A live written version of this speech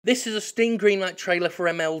This is a Steam Greenlight trailer for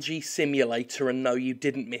MLG Simulator, and no, you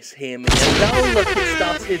didn't mishear me. And oh look, it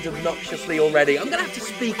started obnoxiously already. I'm gonna have to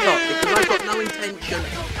speak up because I've got no intention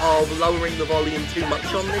of lowering the volume too much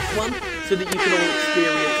on this one, so that you can all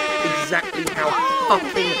experience exactly how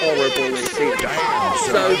fucking horrible it is.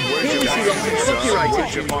 So, here we see lots of copyright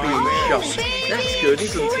issues being shot. That's good,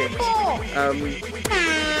 isn't it?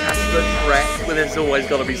 Casper track, well there's always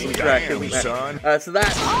got to be some track, isn't there? So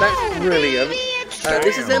that's brilliant.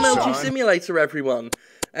 This is MLG Simulator, everyone.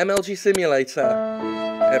 MLG Simulator,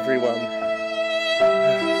 everyone.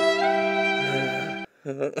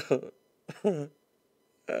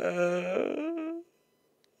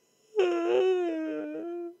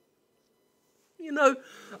 You know,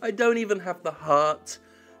 I don't even have the heart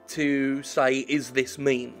to say, is this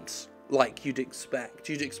memes? Like you'd expect.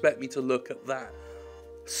 You'd expect me to look at that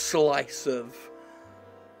slice of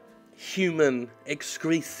human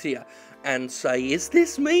excretia and say, is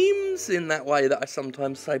this memes? In that way that I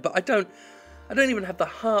sometimes say, but I don't even have the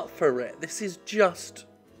heart for it. This is just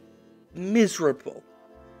miserable.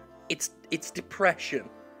 It's depression.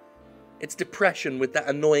 It's depression with that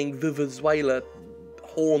annoying Venezuela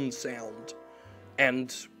horn sound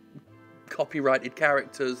and copyrighted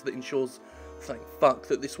characters that ensures, thank fuck,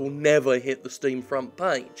 that this will never hit the Steam front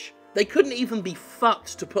page. They couldn't even be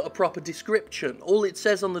fucked to put a proper description. All it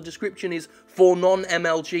says on the description is, for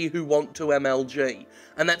non-MLG who want to MLG.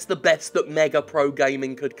 And that's the best that Mega Pro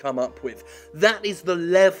Gaming could come up with. That is the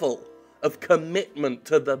level of commitment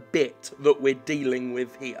to the bit that we're dealing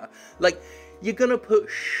with here. Like, you're gonna put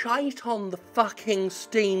shite on the fucking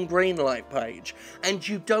Steam Greenlight page, and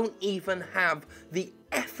you don't even have the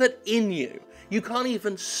effort in you. You can't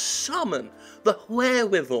even summon the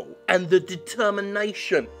wherewithal and the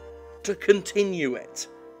determination to continue it.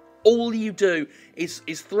 All you do is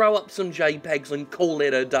throw up some JPEGs and call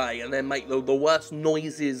it a day, and then make the worst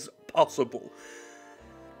noises possible.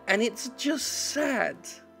 And it's just sad.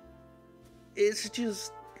 It's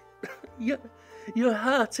just... you're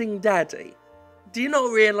hurting Daddy. Do you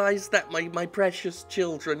not realise that, my precious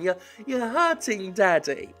children? You're hurting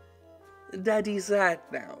Daddy. Daddy's sad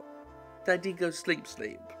now. Daddy, go sleep.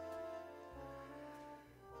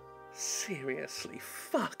 Seriously,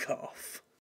 fuck off.